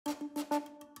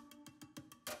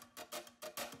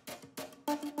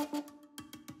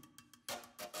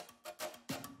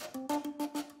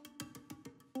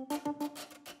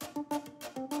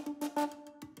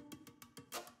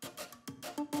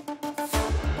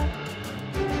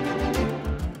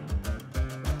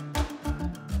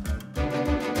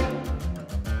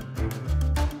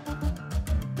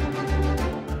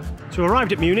So we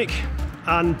arrived at Munich,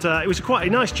 and it was quite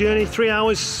a nice journey, 3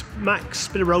 hours max,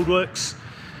 bit of roadworks.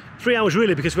 3 hours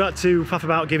really, because we had to faff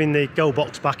about giving the go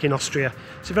box back in Austria.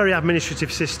 It's a very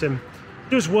administrative system. It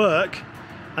does work,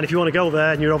 and if you want to go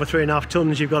there and you're over 3.5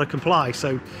 tons, you've got to comply.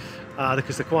 So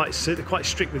because they're quite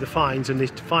strict with the fines, and they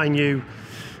fine you,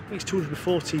 I think it's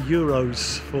 240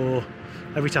 euros for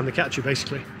every time they catch you,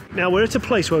 basically. Now we're at a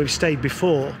place where we've stayed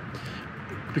before,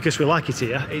 because we like it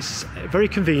here. It's very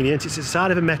convenient. It's at the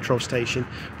side of a metro station,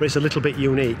 but it's a little bit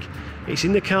unique. It's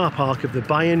in the car park of the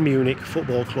Bayern Munich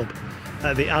football club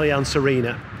at the Allianz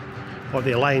Arena, or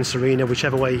the Alliance Arena,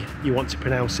 whichever way you want to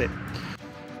pronounce it.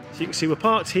 So you can see we're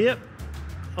parked here,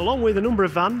 along with a number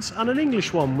of vans and an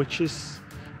English one,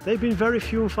 they've been very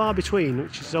few and far between,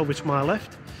 which is over to my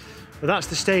left. But that's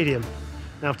the stadium.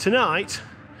 Now tonight,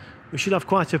 we should have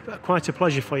quite a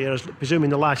pleasure for you, presuming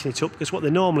they're lighting it up, because what they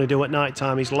normally do at night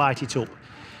time is light it up.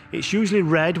 It's usually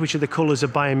red, which are the colours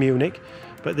of Bayern Munich,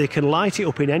 but they can light it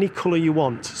up in any colour you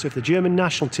want. So if the German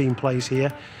national team plays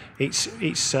here, it's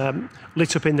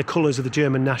lit up in the colours of the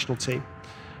German national team,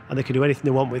 and they can do anything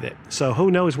they want with it. So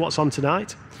who knows what's on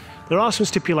tonight? There are some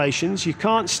stipulations. You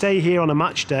can't stay here on a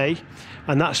match day,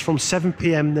 and that's from 7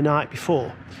 p.m. the night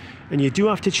before. And you do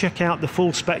have to check out the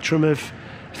full spectrum of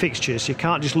fixtures. You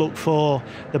can't just look for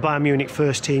the Bayern Munich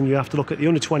first team. You have to look at the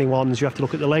under-21s, you have to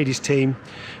look at the ladies team,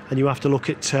 and you have to look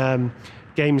at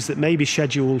games that may be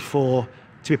scheduled to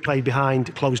be played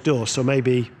behind closed doors, so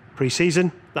maybe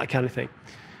pre-season, that kind of thing.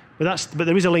 But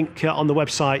there is a link on their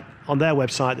website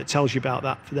that tells you about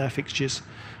that for their fixtures.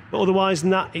 But otherwise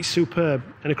than that, it's superb.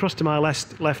 And across to my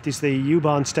left is the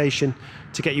U-Bahn station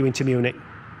to get you into Munich.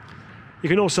 You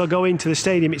can also go into the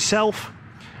stadium itself,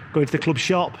 go into the club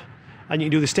shop, and you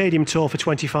can do the stadium tour for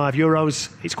 25 euros.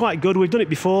 It's quite good. We've done it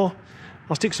before.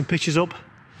 I'll stick some pictures up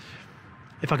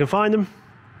if I can find them.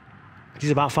 It is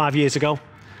about 5 years ago.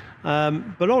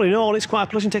 But all in all, it's quite a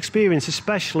pleasant experience,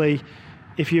 especially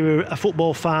if you're a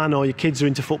football fan, or your kids are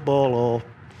into football,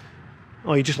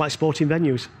 or you just like sporting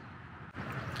venues.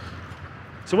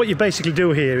 So what you basically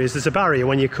do here is there's a barrier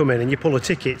when you come in, and you pull a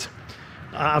ticket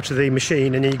out of the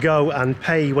machine, and you go and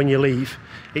pay when you leave.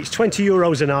 It's 20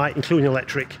 euros a night, including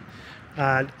electric.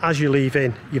 And as you leave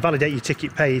in, you validate your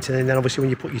ticket, pay it, and then obviously when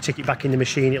you put your ticket back in the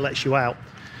machine, it lets you out.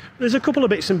 There's a couple of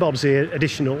bits and bobs here,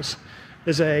 additionals.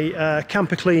 There's a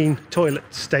camper clean toilet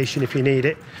station if you need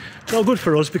it. Not good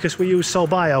for us because we use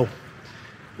Solbio,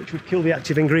 which would kill the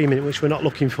active ingredient, which we're not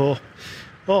looking for.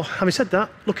 Oh, having said that,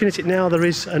 looking at it now, there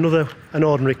is an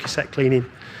ordinary cassette cleaning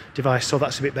device, so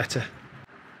that's a bit better.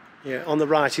 Yeah, on the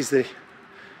right is the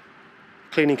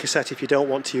cleaning cassette if you don't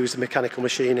want to use the mechanical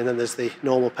machine, and then there's the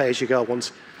normal pay-as-you-go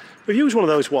ones. We've used one of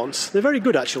those once. They're very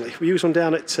good, actually. We use one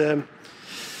down at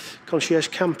Concierge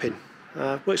Camping.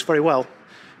 Works very well,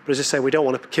 but as I say, we don't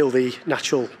want to kill the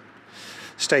natural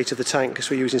state of the tank because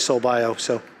we're using Solbio,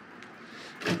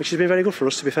 which has been very good for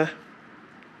us, to be fair.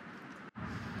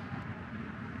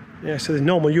 Yeah, so the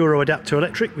normal Euro adapter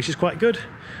electric, which is quite good.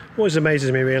 Always amazes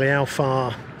me really how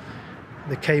far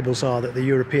the cables are that the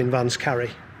European vans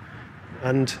carry.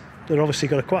 And they've obviously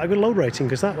got quite a good load rating,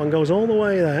 because that one goes all the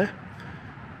way there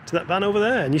to that van over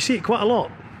there, and you see it quite a lot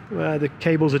where the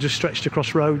cables are just stretched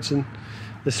across roads, and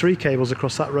there's 3 cables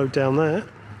across that road down there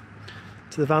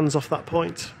to the vans off that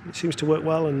point. It seems to work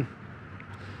well, and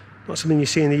not something you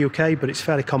see in the UK, but it's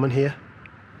fairly common here.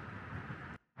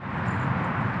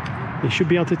 You should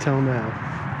be able to tell now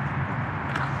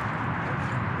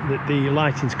that the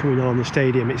lighting's coming on the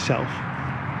stadium itself.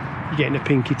 You're getting a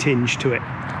pinky tinge to it.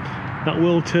 That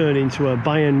will turn into a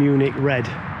Bayern Munich red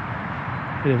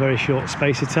in a very short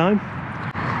space of time.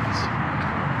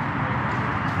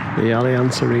 The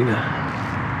Allianz Arena.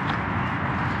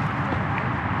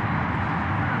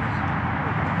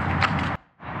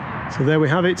 So there we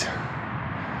have it,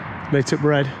 lit up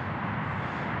red.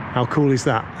 How cool is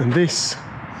that? And this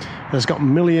has got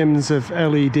millions of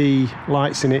LED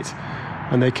lights in it,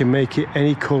 and they can make it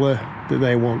any colour that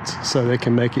they want. So they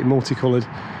can make it multicoloured.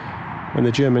 When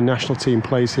the German national team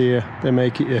plays here, they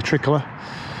make it a tricolour.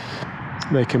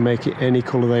 They can make it any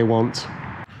colour they want.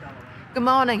 Good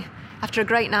morning. After a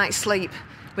great night's sleep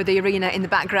with the arena in the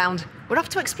background, we're off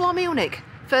to explore Munich.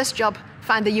 First job,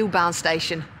 find the U-Bahn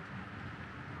station.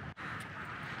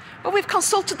 Well, we've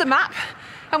consulted the map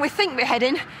and we think we're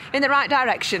heading in the right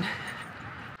direction.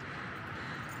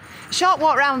 A short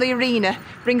walk around the arena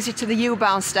brings you to the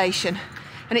U-Bahn station.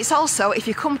 And it's also, if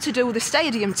you come to do the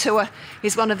stadium tour,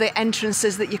 is one of the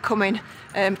entrances that you come in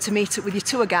to meet up with your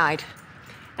tour guide.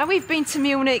 Now, we've been to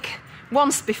Munich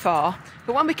once before,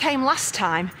 but when we came last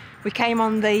time, we came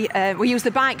on we used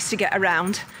the bikes to get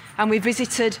around, and we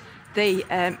visited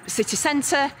the city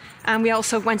centre, and we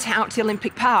also went out to the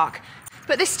Olympic Park.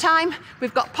 But this time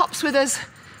we've got Pops with us,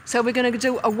 so we're going to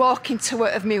do a walking tour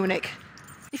of Munich.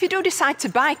 If you do decide to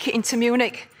bike it into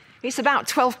Munich, it's about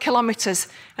 12 kilometres,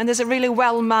 and there's a really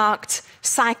well marked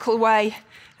cycleway,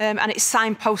 and it's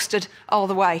signposted all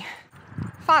the way.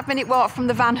 5-minute walk from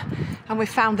the van and we've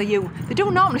found the U. They do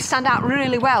normally stand out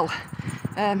really well.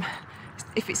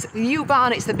 If it's the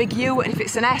U-Bahn, it's the big U, and if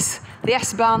it's an S, the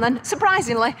S-Bahn, then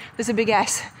surprisingly there's a big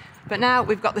S. But now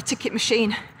we've got the ticket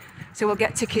machine, so we'll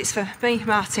get tickets for me,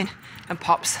 Martin and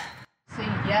Pops. See,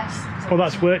 yes. Well,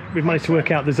 that's worked. We've managed to work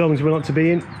out the zones we want to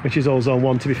be in, which is all zone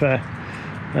 1 to be fair.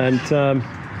 And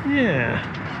yeah,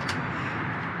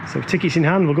 so tickets in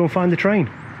hand, we'll go and find the train.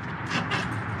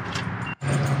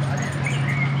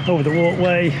 Over the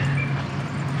walkway.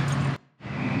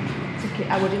 Ticket,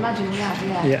 I would imagine we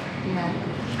have, yeah.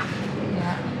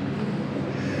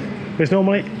 There's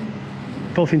normally,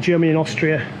 both in Germany and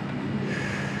Austria,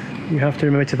 you have to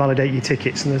remember to validate your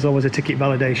tickets, and there's always a ticket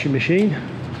validation machine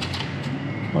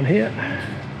on here.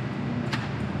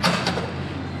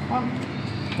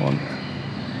 One.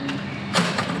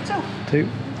 Two.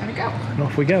 There we go. And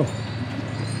off we go.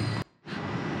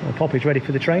 Well, Poppy's ready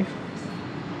for the train.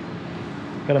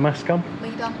 Got a mask on.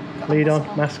 Lead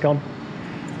on, mask on.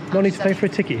 No need to pay for a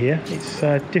ticket here. It's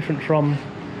different from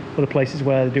other places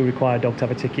where they do require a dog to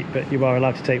have a ticket, but you are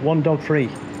allowed to take one dog free.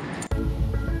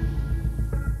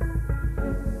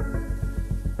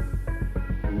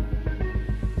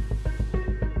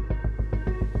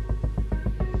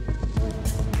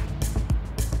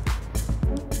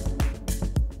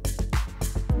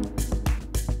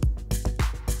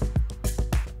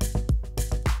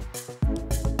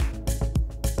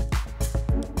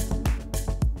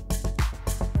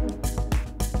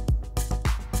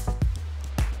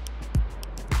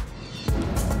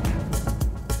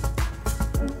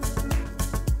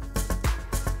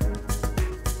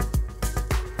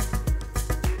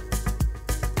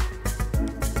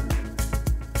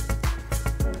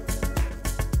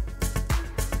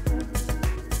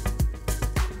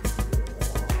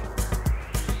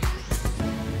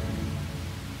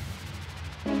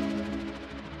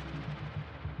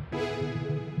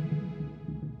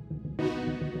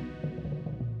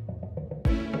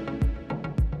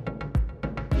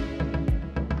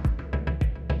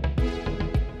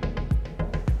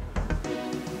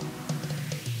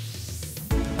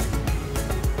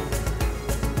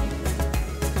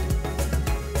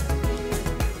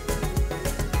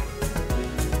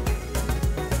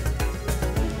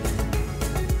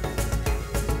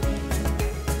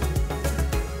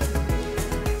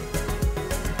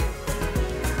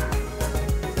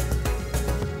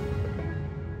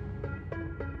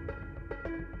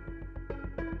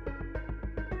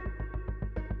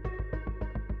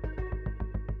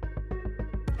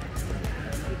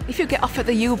 If you get off at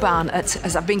the U-Bahn at,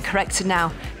 as I've been corrected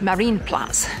now,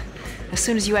 Marienplatz, as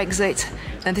soon as you exit,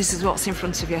 then this is what's in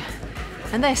front of you.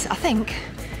 And this, I think,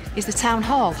 is the town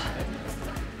hall.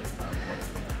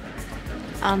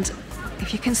 And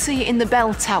if you can see in the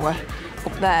bell tower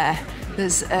up there,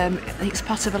 there's, I think it's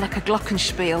part of like a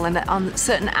Glockenspiele, and on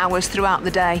certain hours throughout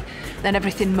the day, then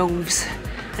everything moves.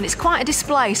 And it's quite a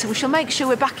display, so we shall make sure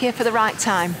we're back here for the right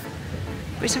time.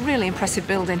 But it's a really impressive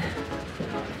building.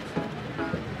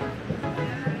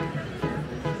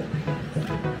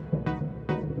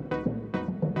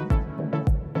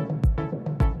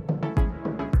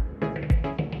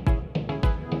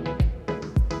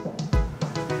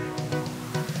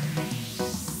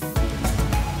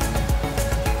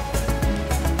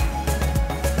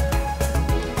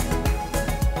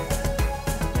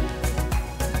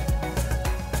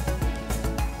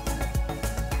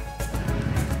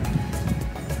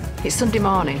 It's Sunday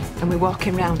morning and we're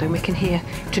walking around and we can hear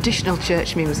traditional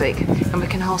church music and we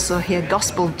can also hear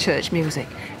gospel church music,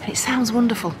 and it sounds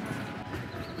wonderful.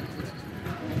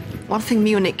 One thing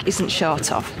Munich isn't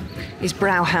short of is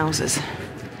Brauhouses.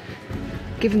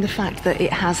 Given the fact that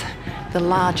it has the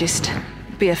largest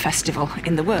beer festival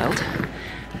in the world,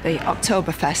 the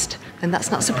Oktoberfest, then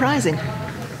that's not surprising,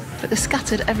 but they're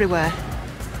scattered everywhere.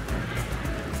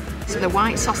 So the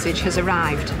white sausage has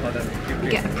arrived. You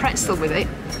get a pretzel with it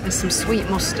and some sweet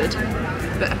mustard,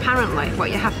 but apparently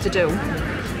what you have to do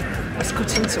is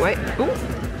cut into it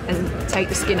and take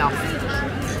the skin off,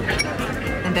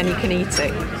 and then you can eat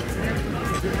it.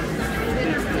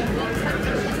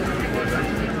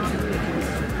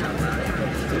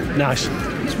 Nice.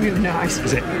 It's really nice.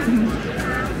 Is it?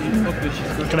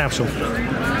 Can I have some?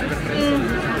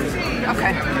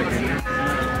 Okay.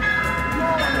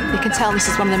 You can tell this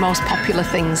is one of the most popular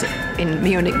things in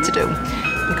Munich to do,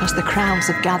 because the crowds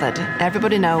have gathered.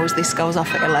 Everybody knows this goes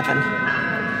off at 11.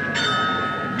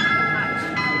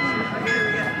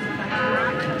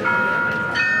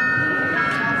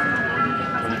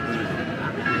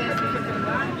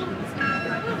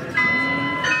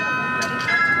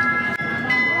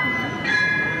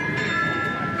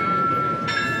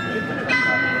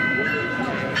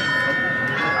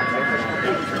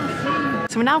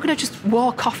 So we're now going to just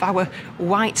walk off our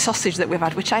white sausage that we've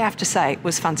had, which I have to say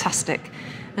was fantastic,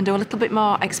 and do a little bit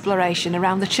more exploration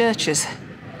around the churches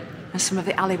and some of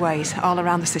the alleyways all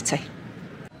around the city.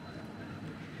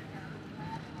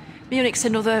 Munich's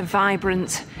another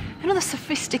vibrant, another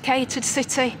sophisticated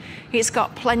city. It's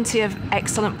got plenty of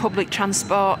excellent public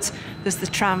transport. There's the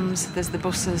trams, there's the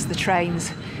buses, the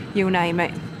trains, you name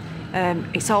it.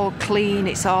 It's all clean,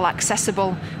 it's all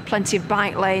accessible, plenty of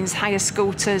bike lanes, hire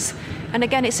scooters, and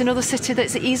again it's another city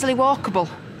that's easily walkable.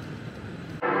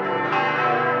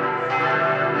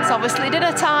 It's obviously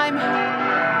dinner time,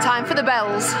 time for the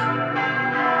bells.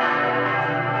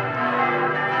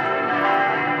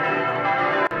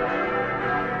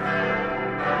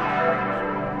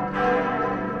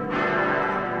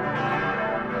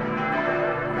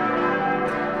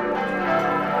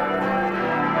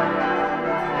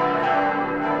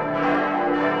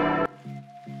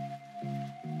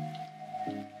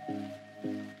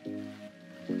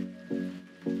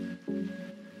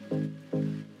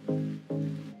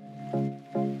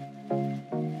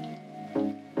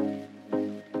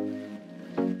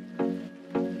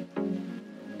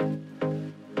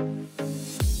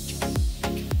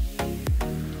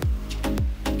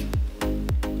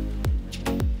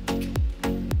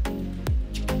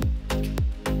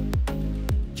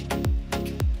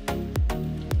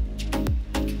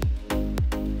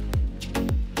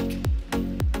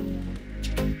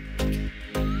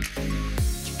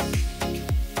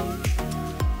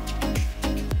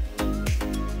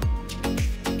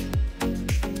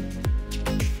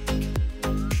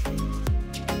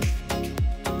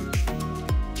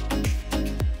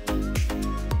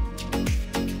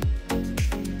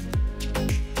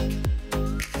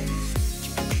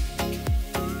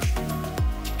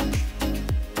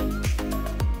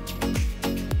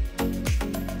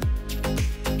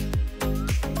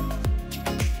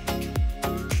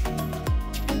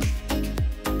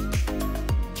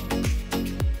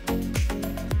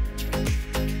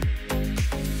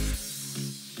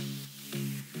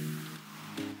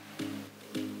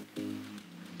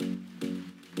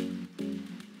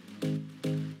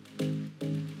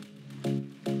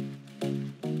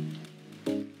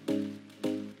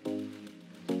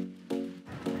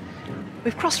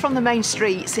 We've crossed from the main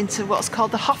streets into what's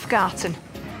called the Hofgarten,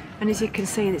 and as you can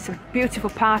see it's a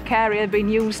beautiful park area being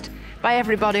used by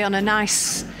everybody on a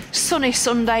nice sunny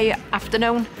Sunday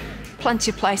afternoon.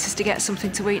 Plenty of places to get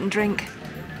something to eat and drink,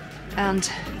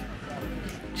 and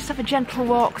just have a gentle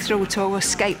walk through to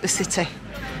escape the city.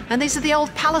 And these are the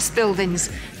old palace buildings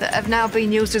that have now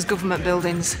been used as government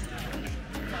buildings.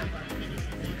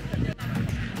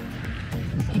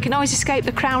 You can always escape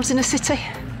the crowds in a city.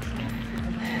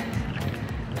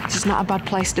 It's not a bad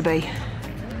place to be.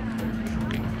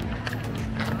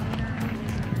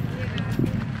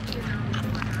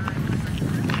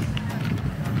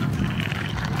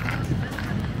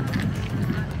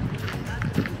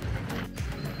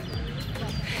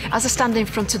 As I stand in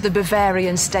front of the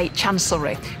Bavarian State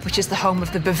Chancellery, which is the home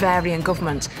of the Bavarian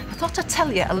government, I thought I'd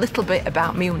tell you a little bit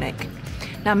about Munich.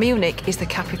 Now, Munich is the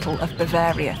capital of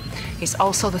Bavaria. It's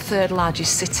also the third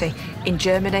largest city in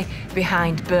Germany,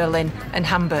 behind Berlin and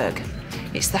Hamburg.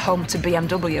 It's the home to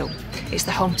BMW. It's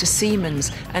the home to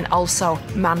Siemens and also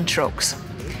MAN trucks.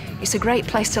 It's a great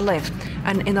place to live,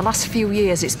 and in the last few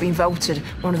years it's been voted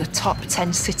one of the top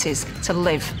 10 cities to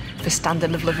live for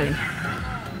standard of living.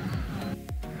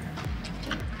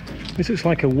 This looks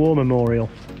like a war memorial.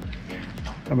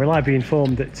 I'm reliably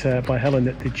informed that by Helen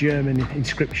that the German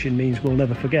inscription means "we'll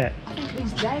never forget." I think it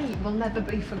means "they will never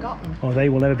be forgotten." Oh, they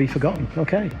will never be forgotten.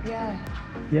 Okay. Yeah.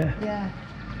 Yeah. Yeah.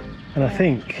 And I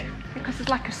think because there's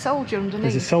like a soldier underneath.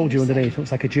 There's a soldier underneath.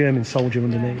 Looks like a German soldier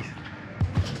underneath.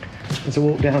 Yeah. As I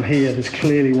walk down here, there's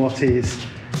clearly what is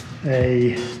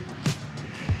a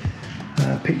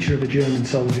picture of a German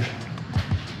soldier.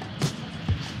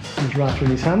 His rifle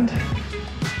in his hand.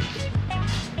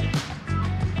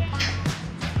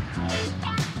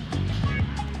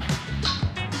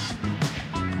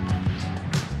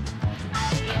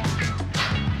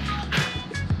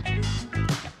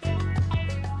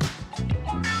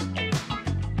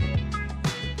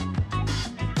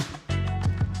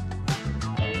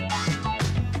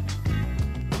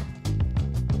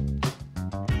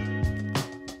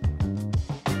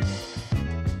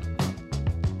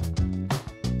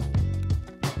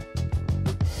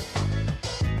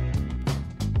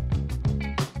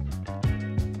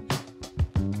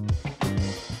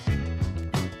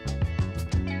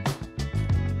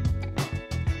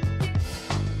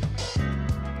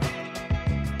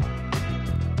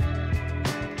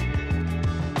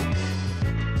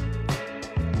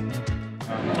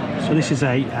 So this is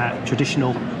a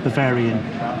traditional Bavarian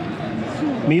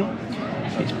meal.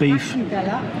 It's beef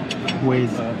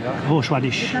with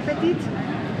horseradish,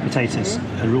 potatoes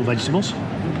and raw vegetables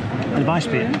and a vice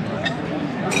beer.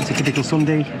 It's a typical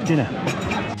Sunday dinner.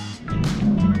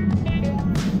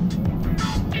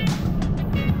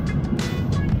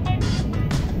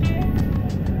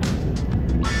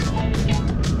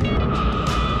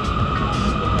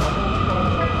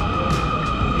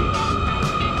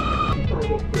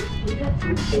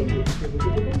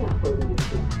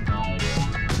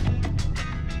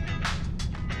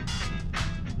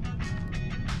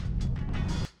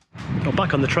 Well,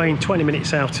 back on the train, 20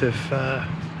 minutes out of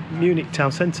Munich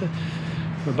town centre.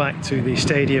 We're back to the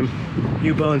stadium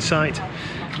U-Bahn site.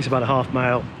 It's about a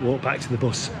half-mile walk back to the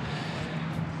bus,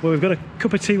 where we've got a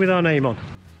cup of tea with our name on.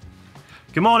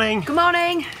 Good morning. Good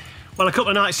morning. Well, a couple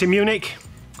of nights in Munich.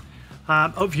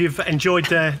 Hope you've enjoyed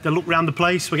the look around the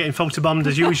place. We're getting photobombed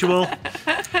as usual.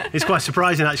 It's quite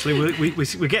surprising, actually.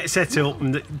 We get set up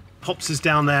and it pops us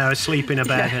down there asleep in a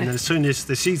bed, and as soon as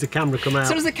they sees the camera come out... As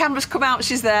soon as the cameras come out,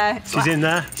 she's there. She's in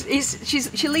there.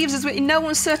 She leaves us with, in no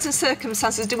uncertain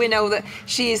circumstances do we know that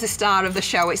she is the star of the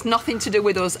show. It's nothing to do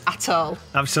with us at all.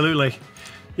 Absolutely.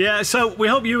 Yeah, so we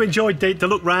hope you enjoyed the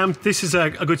look round. This is a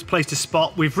good place to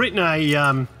spot. We've written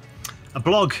a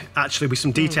blog, actually, with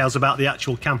some details about the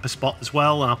actual camper spot as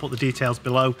well, and I'll put the details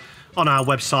below on our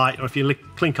website, or if you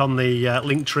click on the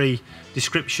link tree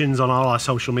descriptions on all our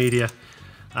social media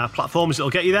platforms, it'll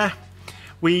get you there.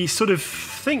 We sort of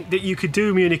think that you could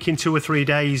do Munich in 2 or 3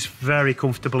 days very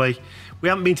comfortably. We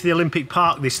haven't been to the Olympic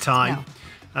Park this time.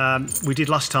 No. We did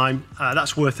last time.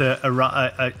 That's worth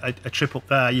a trip up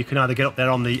there. You can either get up there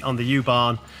on the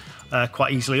U-Bahn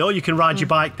quite easily, or you can ride your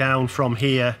bike down from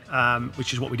here,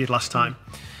 which is what we did last time.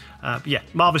 Yeah,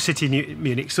 marvellous city,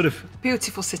 Munich. Sort of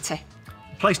beautiful city.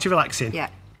 Place to relax in. Yeah,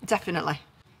 definitely.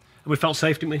 And we felt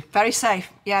safe, didn't we? Very safe.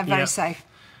 Yeah, very safe.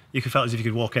 You felt as if you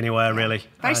could walk anywhere, really.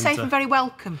 Very safe and very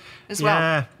welcome as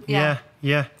well. Yeah.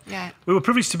 We were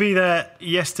privileged to be there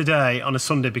yesterday on a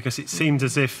Sunday because it seemed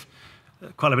as if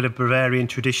quite a bit of Bavarian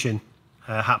tradition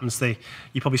happens.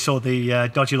 You probably saw the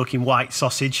dodgy-looking white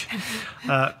sausage,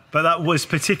 but that was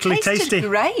particularly tasty.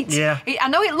 Great. Yeah. I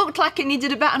know it looked like it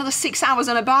needed about another 6 hours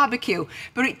on a barbecue,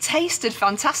 but it tasted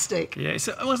fantastic. Yeah, it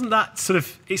wasn't that sort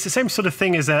of... It's the same sort of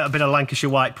thing as a bit of Lancashire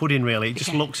white pudding, really. It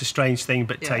just looks a strange thing,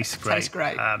 but tastes great. Tastes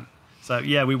great. So,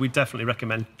 yeah, we would definitely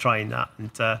recommend trying that.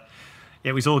 And,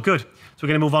 it was all good. So we're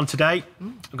going to move on today.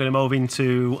 We're going to move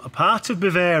into a part of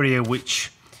Bavaria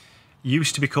which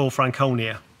used to be called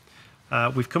Franconia.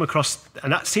 We've come across,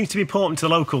 and that seems to be important to the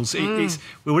locals. We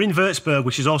were in Würzburg,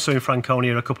 which is also in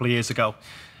Franconia, a couple of years ago,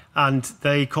 and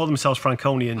they call themselves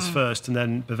Franconians first and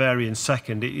then Bavarians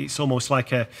second. It's almost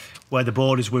like where the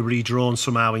borders were redrawn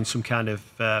somehow in some kind of,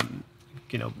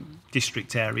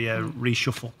 district area,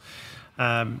 reshuffle.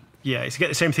 It's get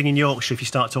the same thing in Yorkshire if you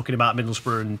start talking about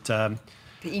Middlesbrough and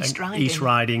the East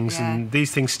Ridings, and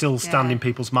these things still stand in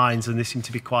people's minds, and they seem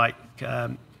to be quite...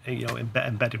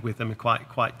 embedded with them and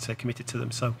quite committed to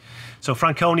them. So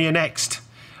Franconia next,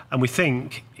 and we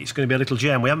think it's going to be a little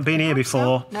gem. We haven't been here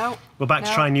before. No. We're back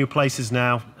to try new places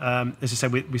now. As I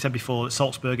said, we said before that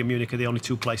Salzburg and Munich are the only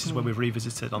 2 places where we've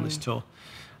revisited on this tour.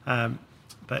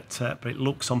 But it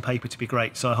looks on paper to be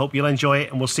great. So I hope you'll enjoy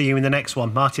it, and we'll see you in the next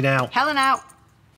one. Martin out. Helen out.